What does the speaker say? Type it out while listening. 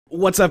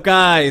What's up,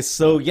 guys?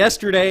 So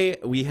yesterday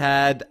we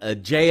had a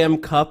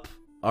JM Cup,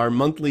 our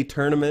monthly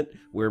tournament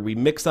where we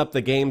mix up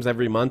the games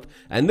every month,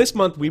 and this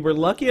month we were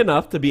lucky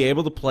enough to be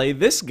able to play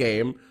this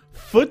game,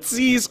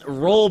 Footsies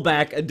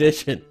Rollback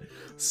Edition.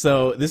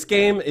 So this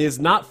game is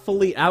not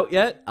fully out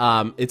yet.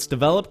 It's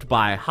developed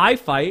by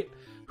Hi-Fight,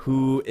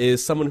 who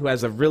is someone who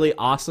has a really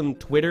awesome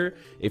Twitter.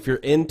 If you're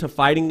into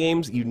fighting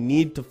games, you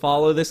need to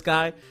follow this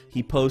guy.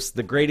 He posts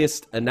the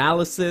greatest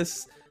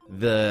analysis,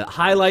 the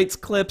highlights,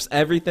 clips,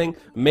 everything.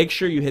 Make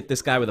sure you hit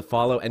this guy with a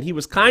follow. And he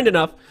was kind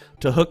enough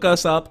to hook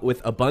us up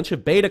with a bunch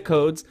of beta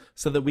codes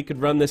so that we could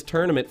run this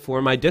tournament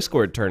for my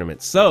Discord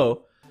tournament.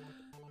 So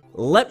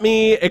let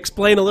me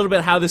explain a little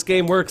bit how this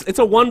game works. It's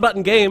a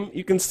one-button game.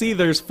 You can see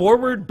there's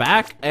forward,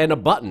 back, and a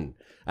button.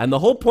 And the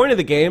whole point of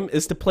the game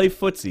is to play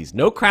footsies.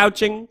 No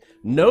crouching,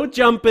 no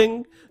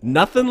jumping,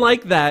 nothing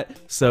like that.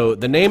 So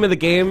the name of the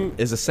game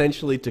is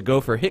essentially to go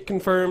for hit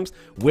confirms,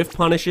 whiff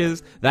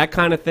punishes, that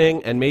kind of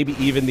thing, and maybe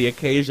even the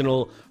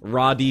occasional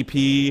raw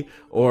DP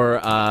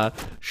or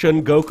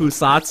Shungoku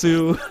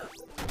Satsu,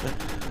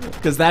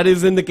 because that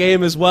is in the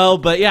game as well.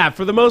 But yeah,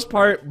 for the most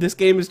part, this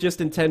game is just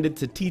intended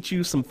to teach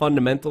you some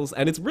fundamentals,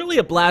 and it's really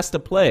a blast to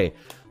play.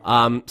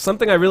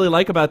 Something I really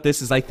like about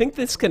this is I think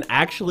this can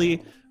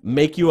actually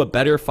make you a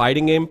better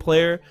fighting game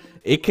player.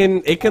 It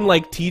can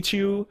like teach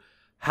you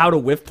how to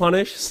whiff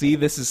punish. See,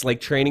 this is like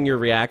training your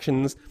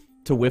reactions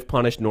to whiff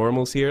punish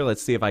normals here.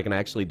 Let's see if I can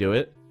actually do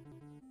it.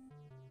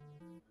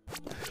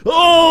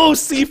 Oh,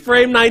 see,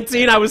 frame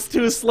 19, I was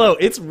too slow.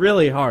 It's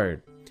really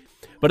hard.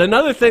 But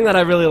another thing that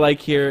I really like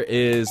here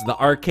is the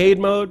arcade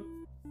mode.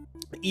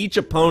 Each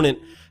opponent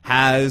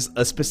has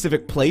a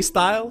specific play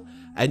style,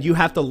 and you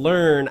have to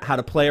learn how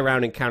to play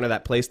around and counter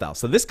that playstyle.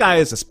 So this guy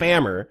is a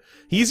spammer.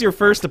 He's your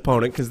first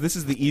opponent because this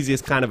is the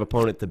easiest kind of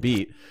opponent to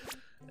beat.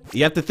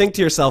 You have to think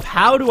to yourself,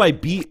 how do I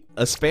beat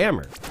a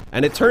spammer?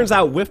 And it turns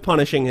out whiff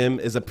punishing him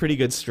is a pretty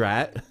good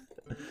strat.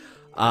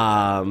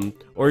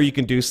 Or you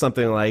can do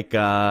something like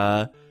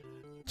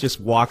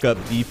just walk up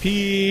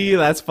DP.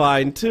 That's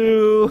fine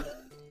too.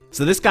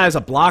 So this guy's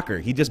a blocker.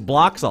 He just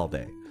blocks all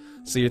day.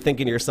 So you're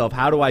thinking to yourself,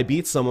 how do I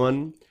beat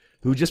someone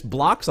who just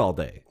blocks all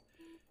day?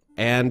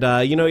 And,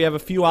 you know, you have a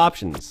few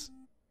options.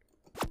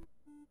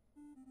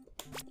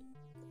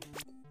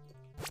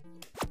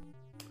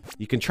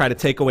 You can try to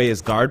take away his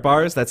guard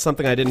bars. That's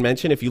something I didn't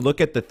mention. If you look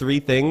at the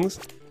three things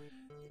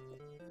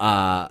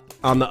on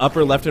the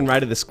upper left and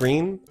right of the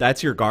screen,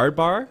 that's your guard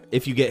bar.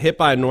 If you get hit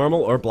by a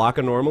normal or block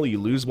a normal, you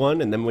lose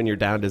one. And then when you're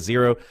down to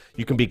 0,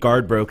 you can be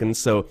guard broken.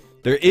 So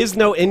there is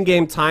no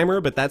in-game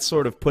timer, but that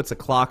sort of puts a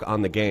clock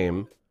on the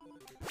game.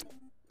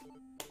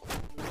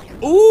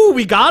 Ooh,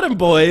 we got him,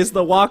 boys.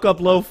 The walk up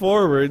low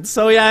forward.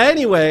 So yeah,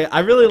 anyway, I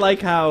really like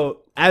how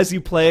as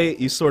you play,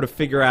 you sort of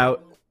figure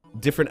out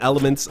different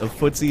elements of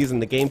footsies,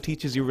 and the game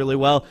teaches you really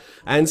well.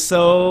 And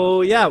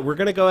so yeah, we're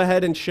gonna go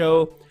ahead and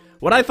show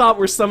what I thought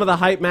were some of the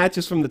hype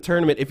matches from the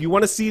tournament. If you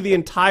want to see the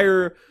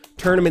entire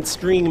tournament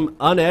stream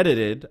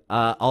unedited,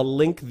 I'll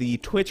link the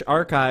Twitch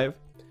archive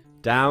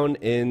down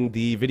in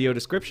the video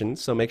description,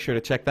 so make sure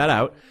to check that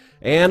out.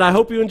 And I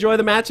hope you enjoy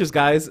the matches,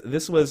 guys.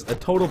 This was a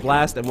total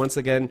blast, and once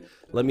again,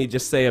 let me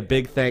just say a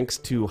big thanks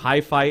to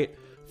Hi-Fight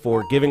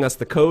for giving us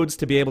the codes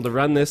to be able to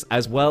run this,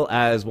 as well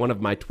as one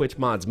of my Twitch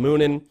mods,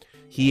 Moonin.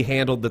 He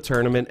handled the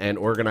tournament and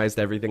organized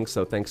everything,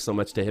 so thanks so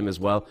much to him as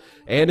well.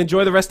 And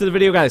enjoy the rest of the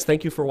video, guys.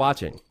 Thank you for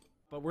watching.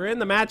 But we're in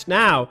the match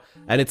now,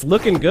 and it's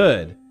looking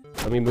good.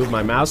 Let me move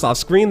my mouse off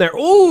screen there.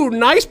 Ooh,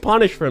 nice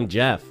punish from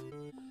Jeff.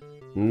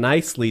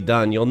 Nicely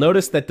done. You'll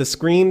notice that the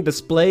screen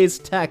displays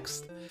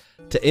text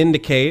to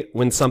indicate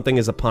when something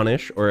is a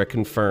punish or a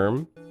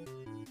confirm.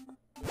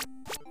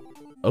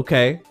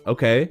 Okay,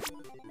 okay.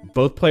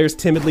 Both players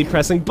timidly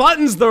pressing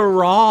buttons. The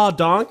raw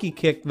donkey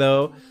kick,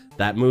 though.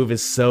 That move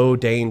is so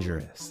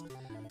dangerous.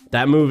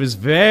 That move is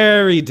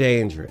very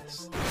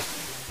dangerous.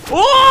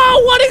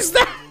 Oh, what is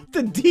that?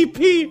 The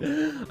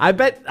DP.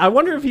 I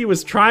wonder if he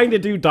was trying to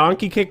do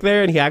donkey kick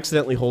there and he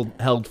accidentally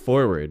held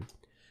forward.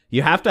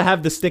 You have to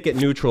have the stick at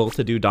neutral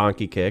to do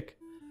donkey kick.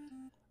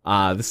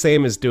 The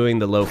same as doing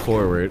the low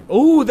forward.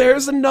 Oh,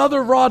 there's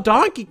another raw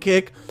donkey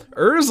kick.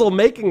 Urzel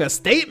making a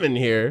statement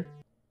here.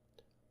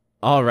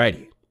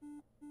 Alrighty.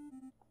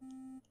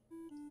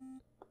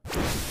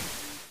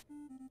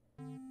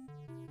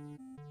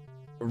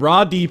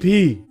 Raw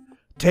DP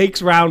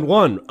takes round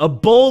 1. A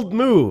bold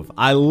move.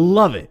 I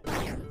love it.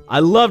 I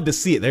love to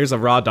see it. There's a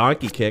raw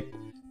donkey kick.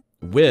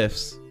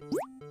 Whiffs.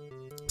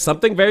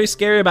 Something very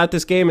scary about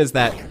this game is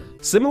that,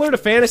 similar to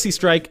Fantasy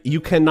Strike, you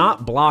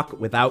cannot block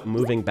without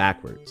moving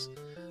backwards.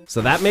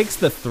 So that makes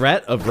the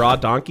threat of raw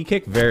donkey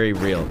kick very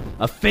real.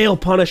 A fail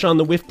punish on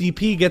the whiff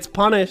DP gets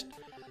punished.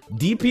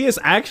 DP is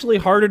actually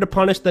harder to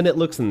punish than it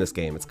looks in this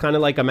game. It's kind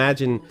of like,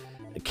 imagine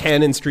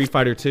Ken in Street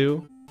Fighter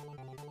 2.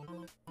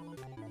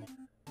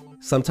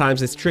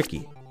 Sometimes it's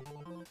tricky.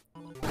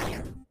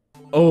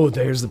 Oh,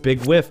 there's the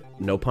big whiff.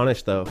 No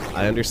punish, though.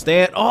 I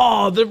understand.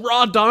 Oh, the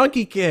raw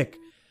donkey kick.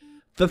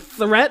 The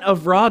threat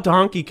of raw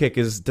donkey kick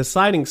is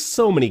deciding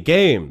so many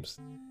games.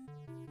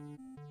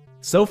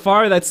 So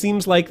far, that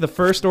seems like the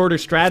first order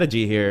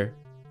strategy here.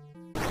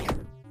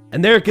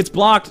 And there it gets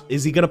blocked.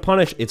 Is he gonna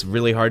punish? It's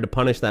really hard to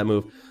punish that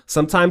move.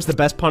 Sometimes the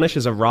best punish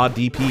is a raw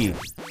DP.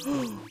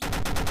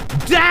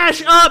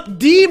 Dash up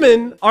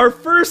demon, our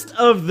first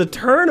of the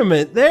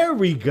tournament. There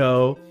we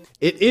go.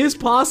 It is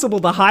possible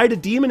to hide a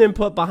demon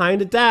input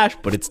behind a dash,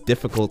 but it's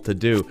difficult to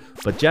do.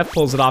 But Jeff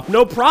pulls it off,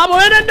 no problem,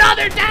 and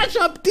another dash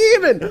up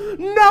demon!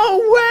 No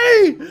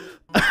way!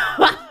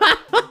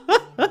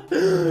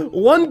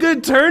 One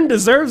good turn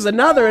deserves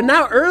another, and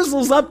now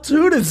Urzel's up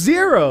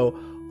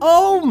 2-0.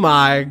 Oh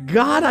my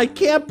god, I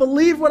can't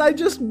believe what I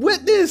just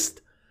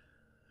witnessed!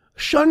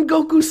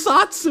 Shungoku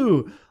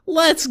Satsu!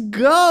 Let's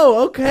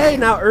go! Okay,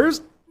 now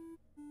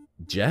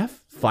Jeff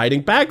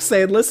fighting back,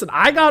 saying, listen,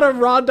 I got a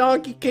raw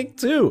donkey kick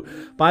too.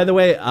 By the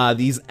way,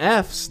 these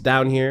Fs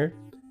down here,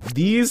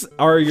 these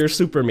are your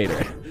super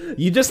meter.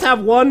 You just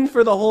have one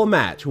for the whole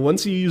match.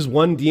 Once you use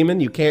one demon,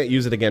 you can't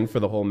use it again for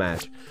the whole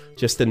match.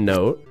 Just a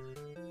note.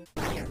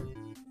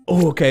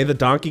 Oh, okay, the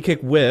donkey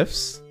kick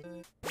whiffs.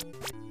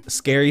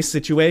 Scary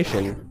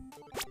situation.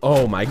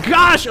 Oh my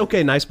gosh!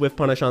 Okay, nice whiff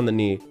punish on the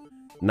knee.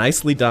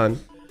 Nicely done.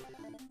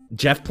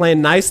 Jeff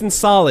playing nice and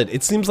solid.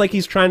 It seems like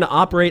he's trying to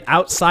operate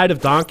outside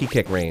of donkey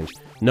kick range.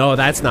 No,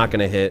 that's not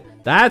gonna hit.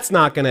 That's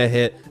not gonna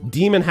hit.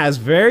 Demon has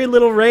very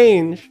little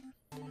range.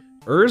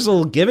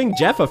 Urzel giving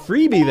Jeff a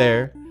freebie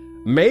there.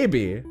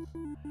 Maybe.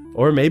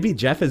 Or maybe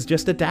Jeff has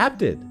just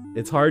adapted.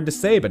 It's hard to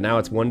say, but now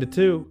it's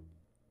 1-2.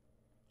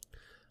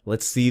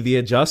 Let's see the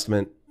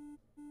adjustment.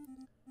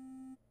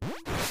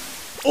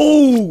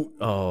 Oh!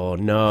 Oh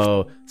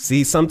no.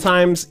 See,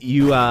 sometimes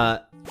you,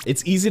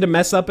 it's easy to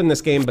mess up in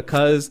this game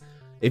because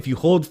if you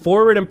hold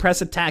forward and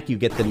press attack, you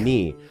get the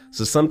knee.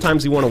 So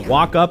sometimes you want to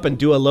walk up and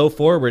do a low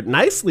forward.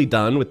 Nicely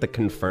done with the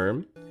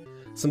confirm.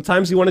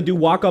 Sometimes you want to do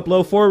walk up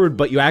low forward,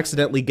 but you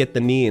accidentally get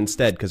the knee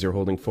instead because you're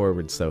holding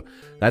forward. So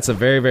that's a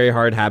very, very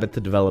hard habit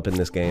to develop in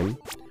this game.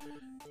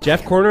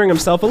 Jeff cornering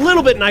himself a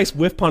little bit. Nice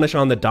whiff punish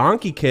on the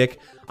donkey kick.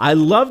 I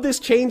love this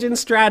change in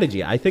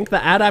strategy. I think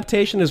the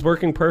adaptation is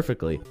working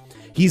perfectly.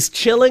 He's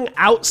chilling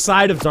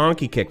outside of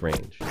donkey kick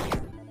range.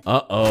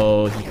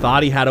 Uh-oh, he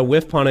thought he had a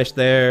whiff punish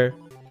there.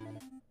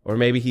 Or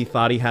maybe he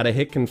thought he had a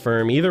hit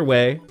confirm. Either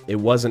way, it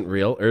wasn't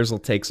real.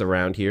 Urzel takes a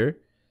round here.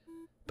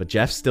 But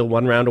Jeff's still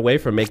 1 round away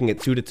from making it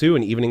 2-2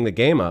 and evening the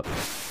game up.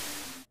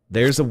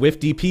 There's a whiff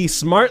DP.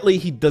 Smartly,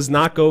 he does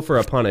not go for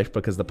a punish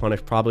because the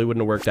punish probably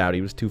wouldn't have worked out.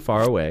 He was too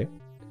far away.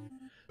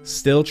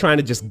 Still trying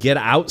to just get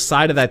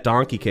outside of that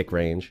donkey kick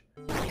range.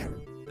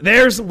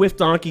 There's a whiff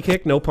donkey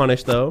kick. No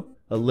punish, though.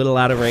 A little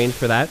out of range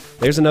for that.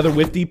 There's another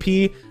whiff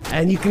DP.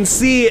 And you can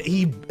see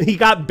he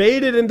got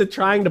baited into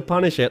trying to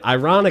punish it,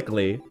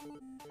 ironically.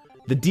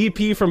 The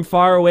DP from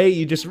far away,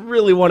 you just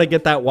really want to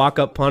get that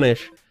walk-up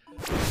punish.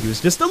 He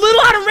was just a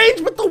little out of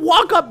range with the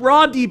walk-up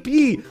raw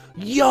DP.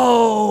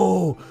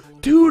 Yo!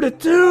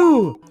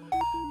 2-2!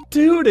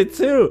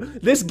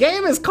 2-2. This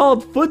game is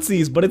called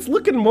footsies, but it's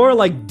looking more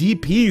like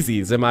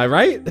DPsies, am I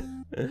right?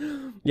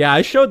 Yeah,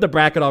 I showed the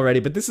bracket already,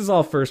 but this is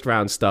all first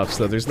round stuff,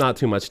 so there's not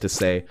too much to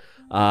say.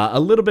 A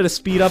little bit of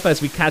speed up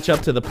as we catch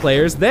up to the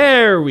players.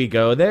 There we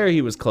go. There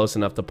he was close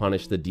enough to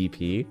punish the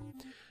DP.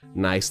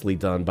 Nicely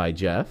done by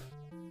Jeff.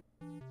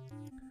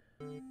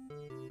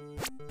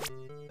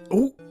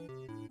 Oh!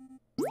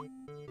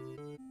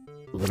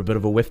 A little bit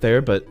of a whiff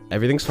there, but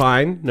everything's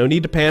fine. No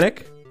need to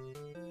panic.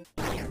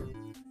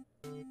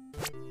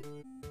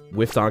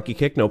 Whiff donkey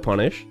kick, no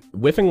punish.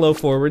 Whiffing low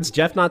forwards.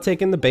 Jeff not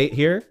taking the bait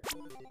here.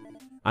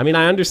 I mean,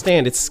 I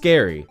understand. It's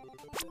scary.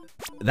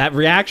 That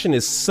reaction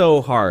is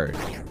so hard.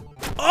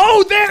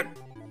 Oh, there!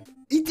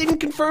 He didn't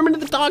confirm into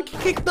the donkey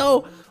kick,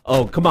 though.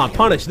 Oh, come on.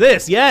 Punish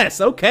this. Yes.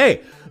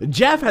 Okay.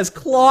 Jeff has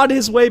clawed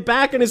his way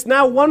back and is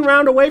now 1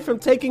 round away from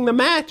taking the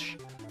match.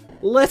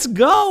 Let's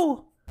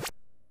go!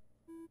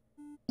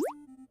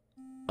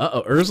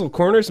 Uh-oh, Urzel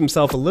corners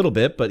himself a little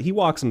bit, but he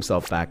walks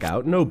himself back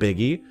out. No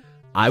biggie.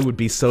 I would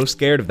be so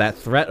scared of that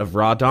threat of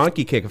raw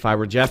donkey kick if I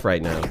were Jeff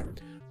right now.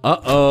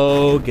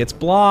 Uh-oh, gets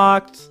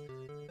blocked.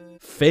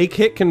 Fake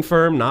hit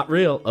confirm, not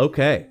real.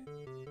 Okay.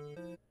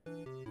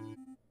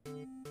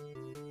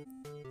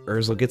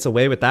 Urzel gets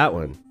away with that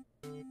one.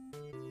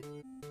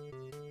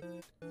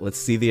 Let's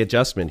see the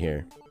adjustment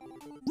here.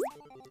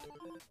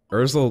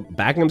 Urzel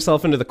backing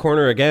himself into the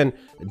corner again.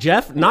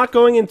 Jeff not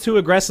going in too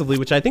aggressively,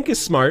 which I think is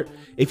smart.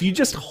 If you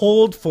just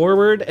hold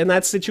forward in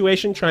that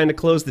situation, trying to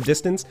close the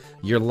distance,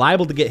 you're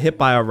liable to get hit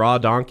by a raw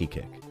donkey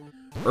kick.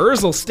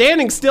 Urzel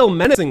standing still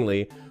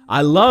menacingly.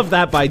 I love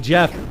that by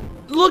Jeff.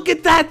 Look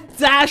at that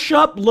dash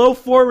up, low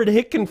forward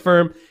hit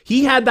confirm.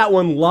 He had that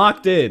one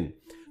locked in.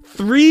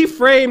 3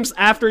 frames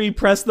after he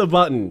pressed the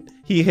button,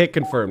 he hit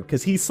confirmed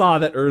because he saw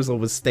that Urzel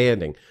was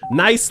standing.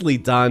 Nicely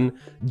done.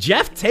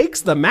 Jeff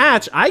takes the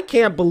match. I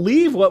can't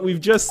believe what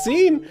we've just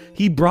seen.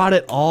 He brought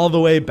it all the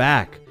way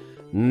back.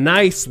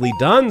 Nicely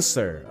done,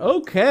 sir.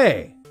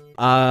 Okay.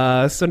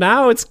 So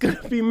now it's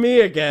gonna be me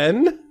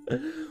again.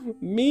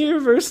 Me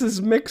versus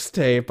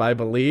Mixtape, I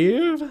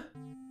believe,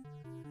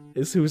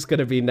 is who's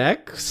gonna be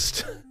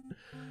next.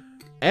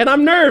 And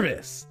I'm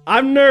nervous.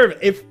 I'm nervous.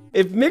 If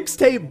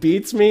Mixtape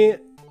beats me,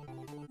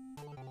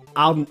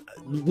 I'll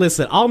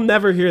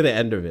never hear the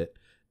end of it.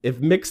 if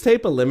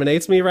Mixtape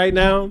eliminates me right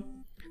now,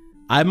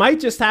 I might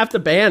just have to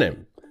ban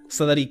him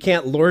so that he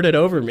can't lord it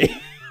over me.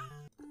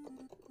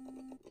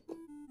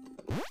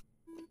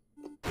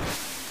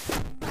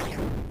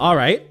 All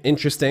right,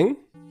 interesting.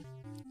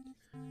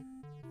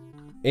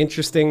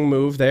 Interesting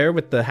move there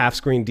with the half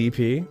screen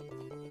DP.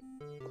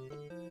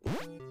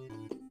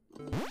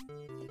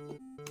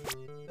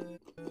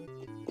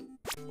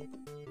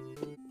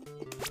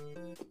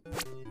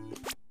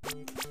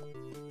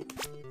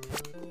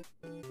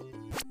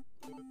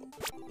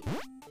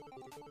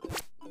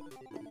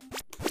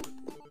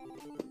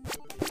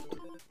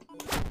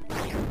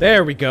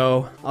 There we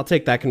go. I'll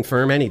take that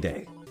confirm any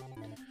day.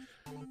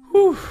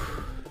 Whew.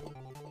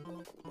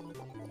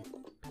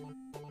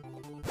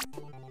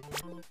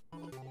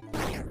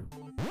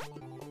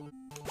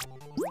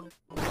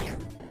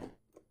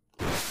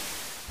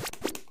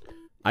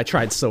 I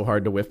tried so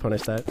hard to whiff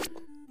punish that.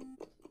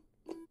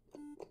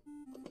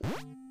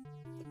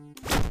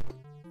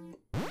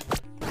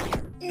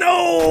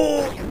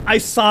 No! I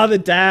saw the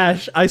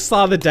dash. I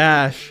saw the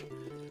dash.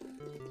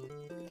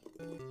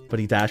 But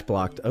he dash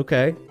blocked.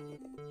 Okay.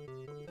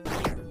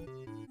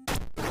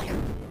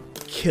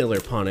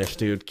 Killer punish,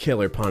 dude.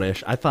 Killer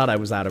punish. I thought I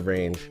was out of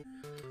range.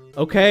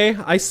 Okay,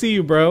 I see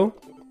you, bro.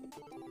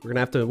 We're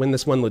gonna have to win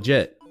this one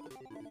legit.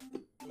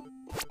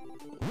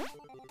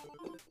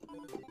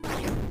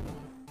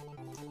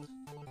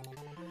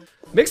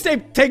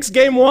 Mixtape takes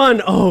game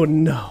one. Oh,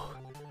 no.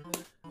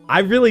 I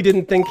really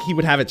didn't think he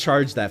would have it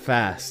charged that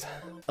fast.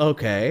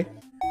 Okay.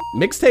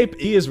 Mixtape,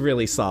 he is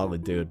really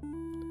solid, dude.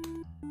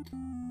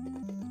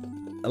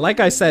 Like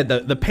I said,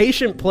 the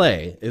patient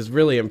play is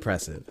really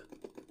impressive.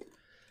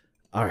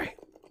 All right.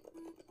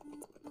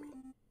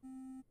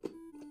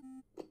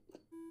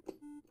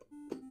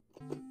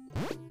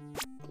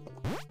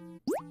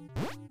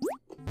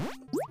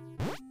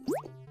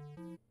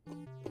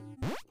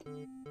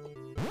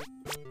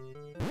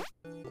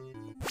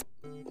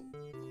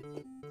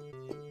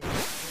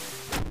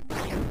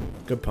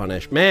 Good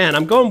punish. Man,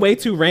 I'm going way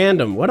too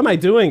random. What am I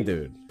doing,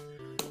 dude?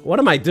 What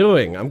am I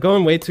doing? I'm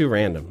going way too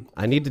random.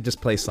 I need to just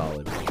play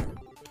solid.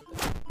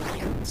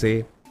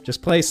 See?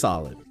 Just play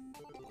solid.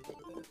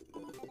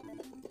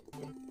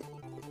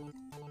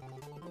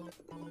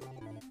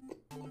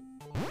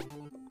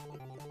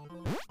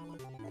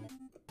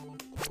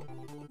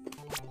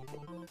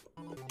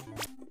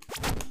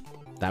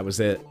 That was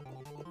it.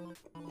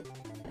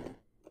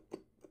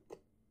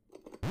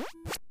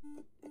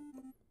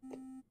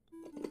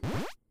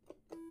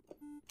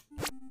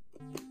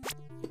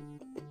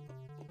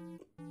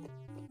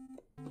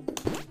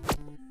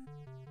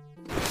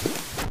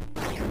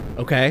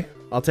 Okay,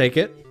 I'll take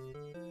it.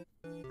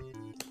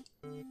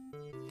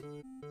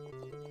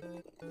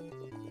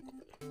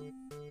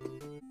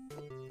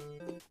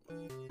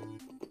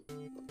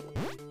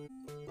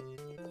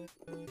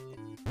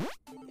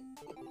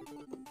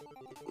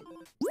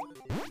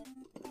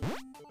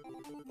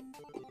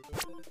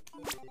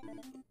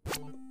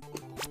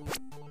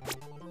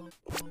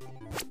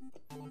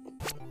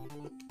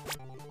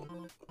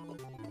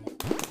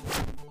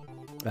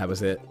 That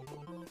was it.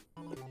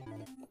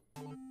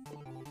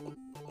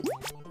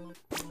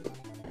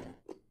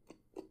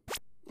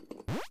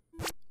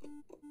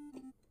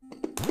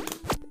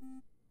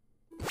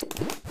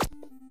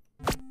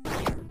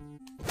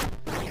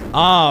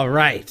 All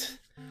right.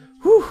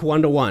 Whew,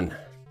 1-1.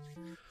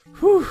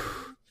 Whew.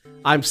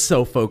 I'm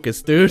so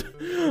focused,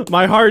 dude.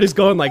 My heart is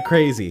going like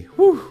crazy.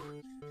 Whew.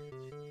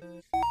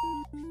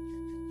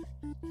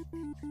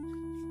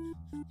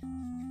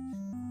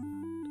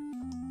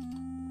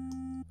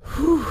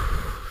 Whew.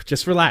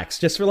 Just relax,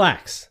 just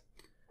relax.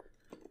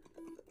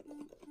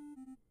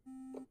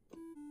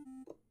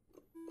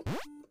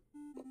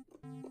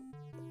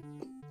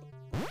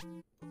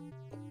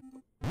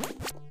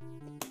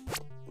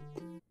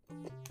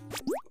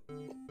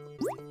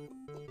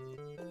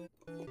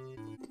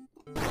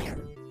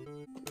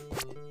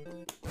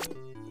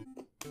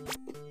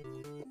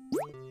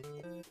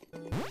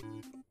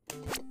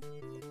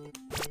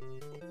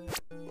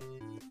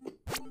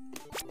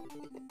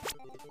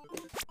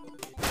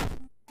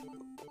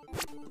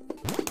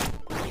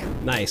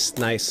 Nice,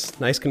 nice,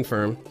 nice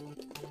confirm.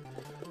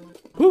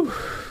 Whew.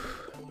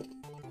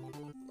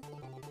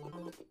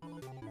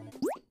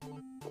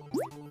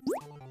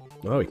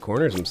 Oh, he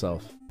corners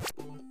himself.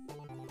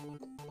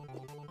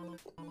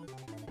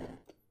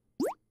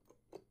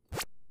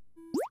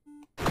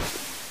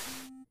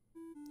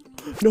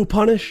 No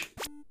punish.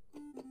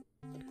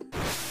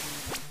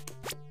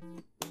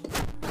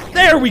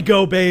 There we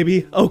go,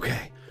 baby.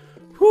 Okay.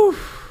 Whew.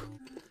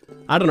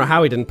 I don't know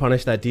how he didn't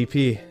punish that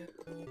DP.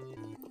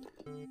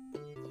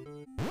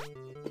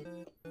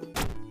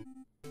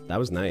 That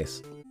was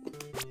nice.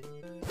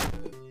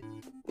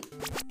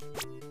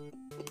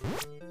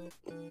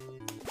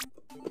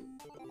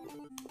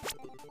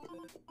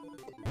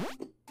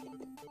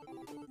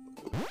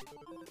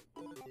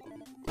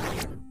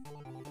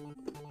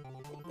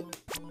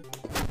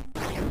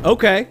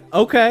 Okay,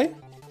 okay.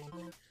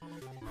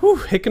 Whew,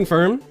 hit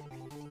confirm.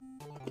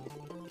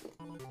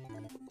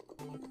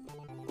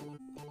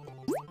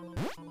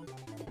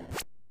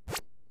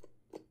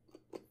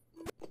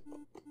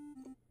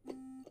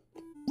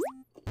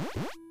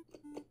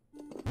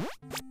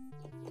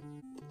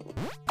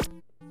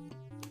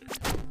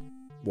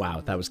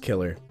 Wow, that was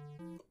killer.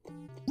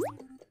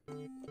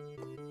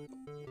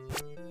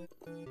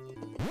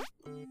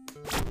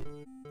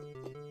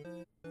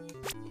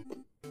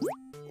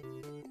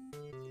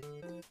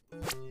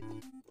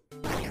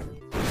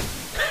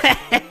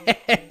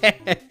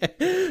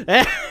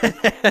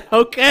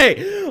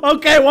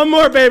 Okay, one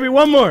more, baby,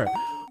 one more.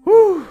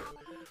 Whew.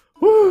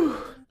 Whew.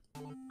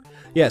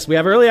 Yes, we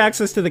have early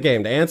access to the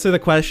game. To answer the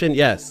question,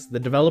 yes, the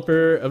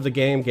developer of the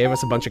game gave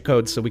us a bunch of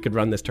codes so we could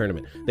run this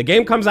tournament. The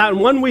game comes out in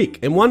 1 week.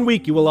 In 1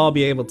 week, you will all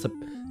be able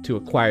to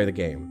acquire the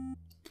game.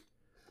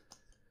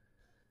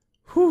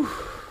 Whew.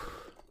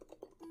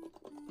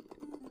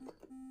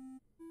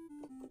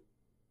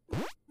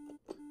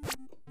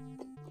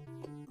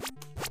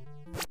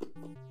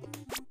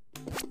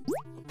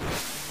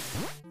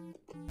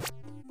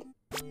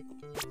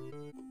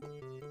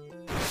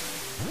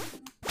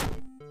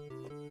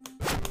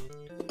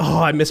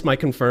 Oh, I missed my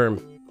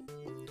confirm.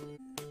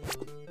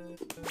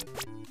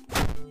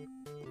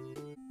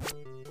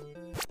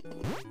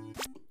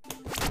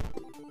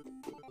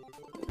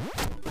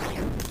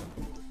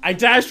 I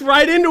dashed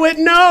right into it.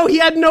 No, he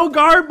had no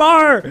guard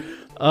bar.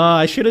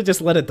 I should have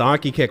just let a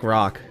donkey kick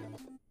rock.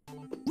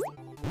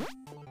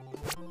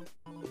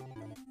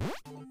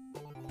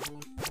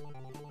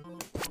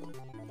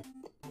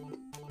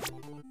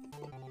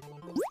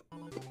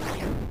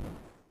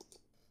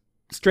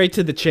 Straight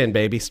to the chin,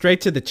 baby.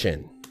 Straight to the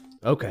chin.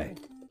 Okay.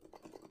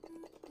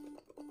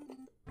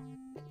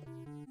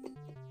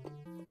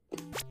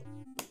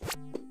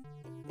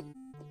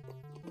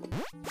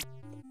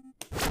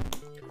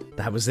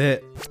 That was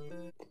it.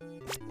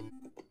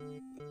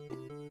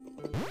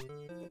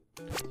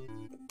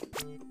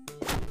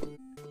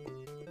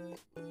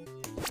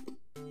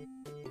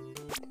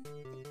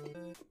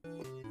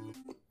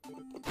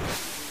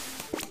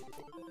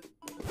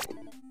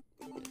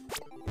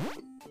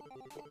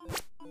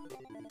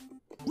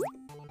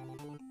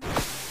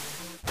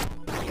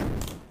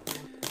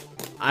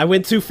 I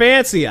went too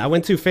fancy. I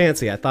went too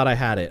fancy. I thought I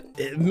had it.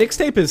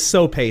 Mixtape is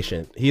so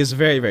patient. He is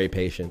very, very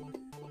patient.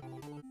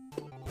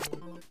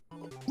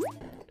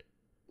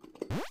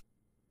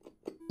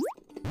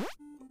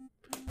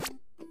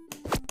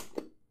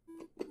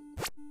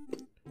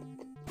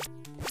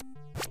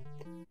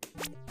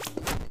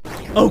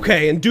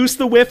 Okay, induce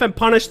the whiff and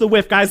punish the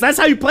whiff, guys. That's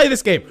how you play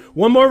this game.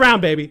 One more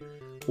round, baby.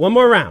 One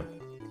more round.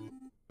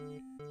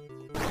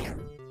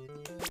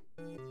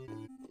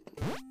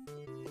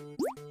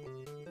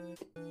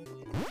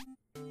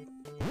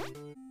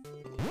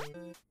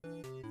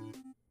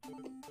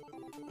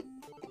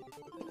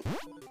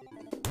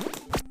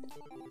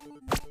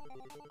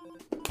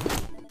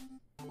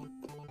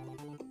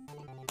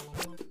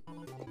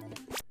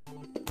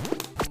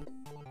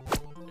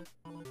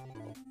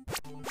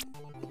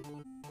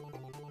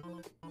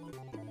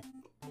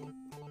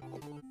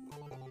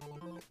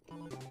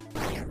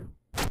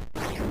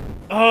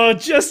 Oh,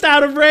 just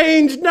out of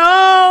range.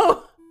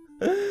 No!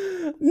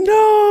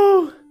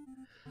 No!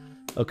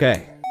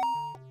 Okay.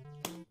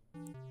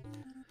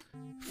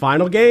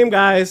 Final game,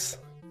 guys.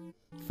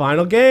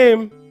 Final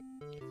game.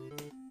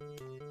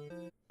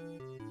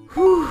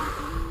 Whew.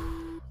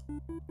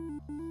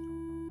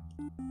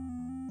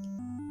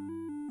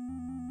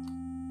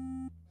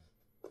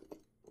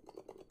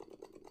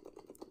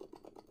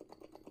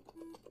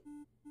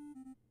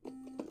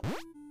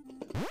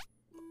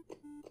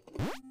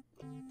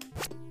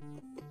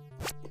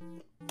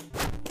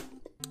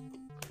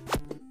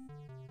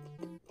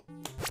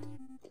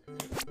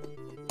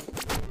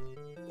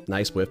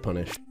 Nice whiff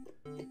punish.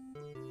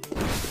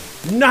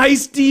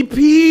 Nice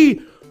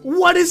DP!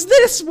 What is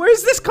this? Where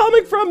is this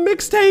coming from,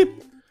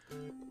 Mixtape?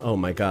 Oh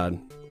my god.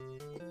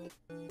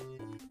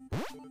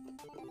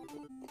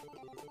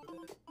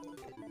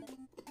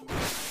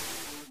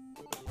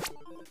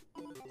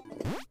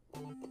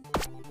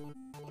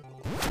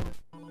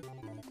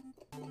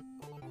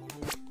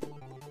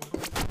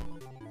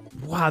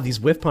 Wow, these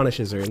whiff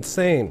punishes are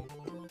insane.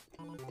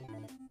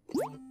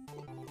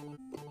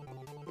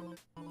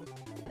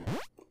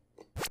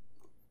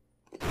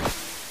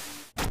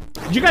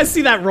 Did you guys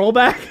see that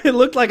rollback? It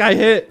looked like I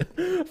hit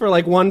for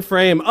like 1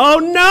 frame. Oh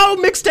no,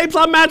 Mixtape's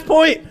on match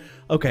point.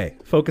 Okay,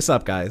 focus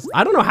up, guys.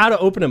 I don't know how to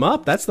open him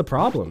up. That's the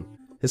problem.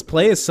 His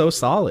play is so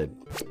solid.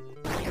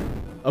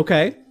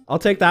 Okay, I'll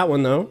take that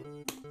one though.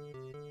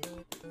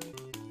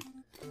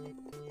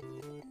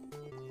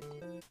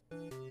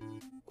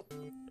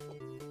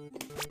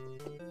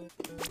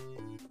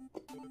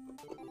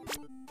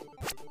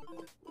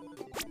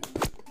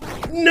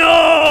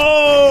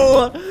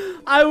 No!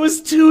 I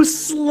was too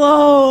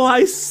slow.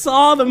 I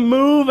saw the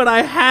move and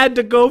I had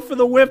to go for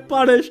the whip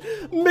punish.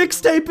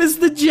 Mixtape is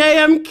the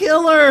JM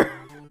killer.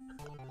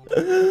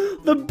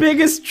 The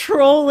biggest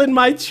troll in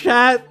my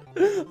chat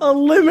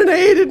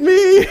eliminated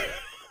me.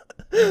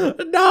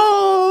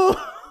 No!